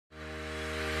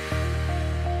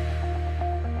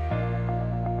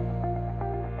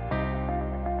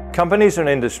Companies and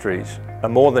industries are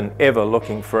more than ever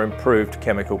looking for improved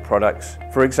chemical products,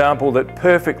 for example, that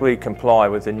perfectly comply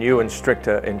with the new and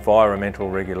stricter environmental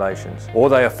regulations, or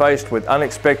they are faced with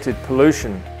unexpected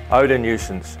pollution, odor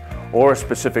nuisance, or a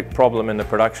specific problem in the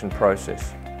production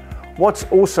process. What's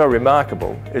also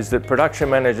remarkable is that production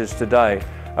managers today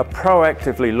are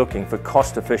proactively looking for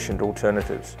cost-efficient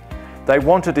alternatives. They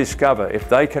want to discover if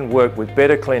they can work with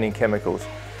better cleaning chemicals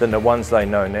than the ones they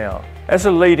know now. As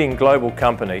a leading global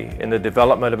company in the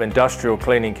development of industrial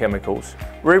cleaning chemicals,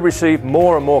 we receive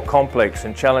more and more complex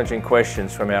and challenging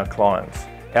questions from our clients.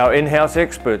 Our in-house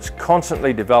experts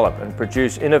constantly develop and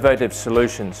produce innovative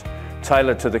solutions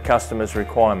tailored to the customer's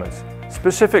requirements.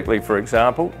 Specifically, for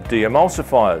example,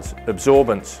 demulsifiers,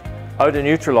 absorbents, odor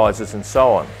neutralizers and so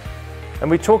on.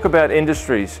 And we talk about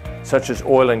industries such as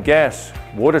oil and gas,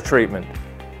 water treatment,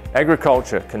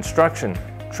 agriculture, construction,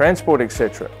 transport,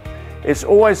 etc. It's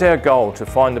always our goal to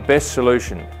find the best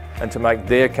solution and to make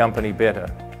their company better.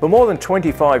 For more than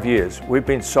 25 years, we've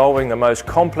been solving the most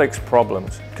complex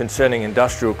problems concerning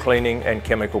industrial cleaning and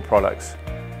chemical products.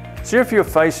 So if you're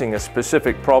facing a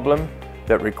specific problem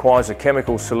that requires a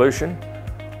chemical solution,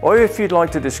 or if you'd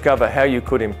like to discover how you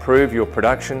could improve your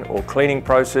production or cleaning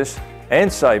process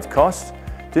and save costs,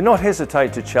 do not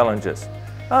hesitate to challenge us.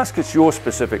 Ask us your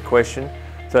specific question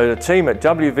so the team at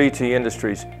WVT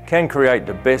Industries can create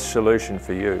the best solution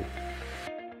for you.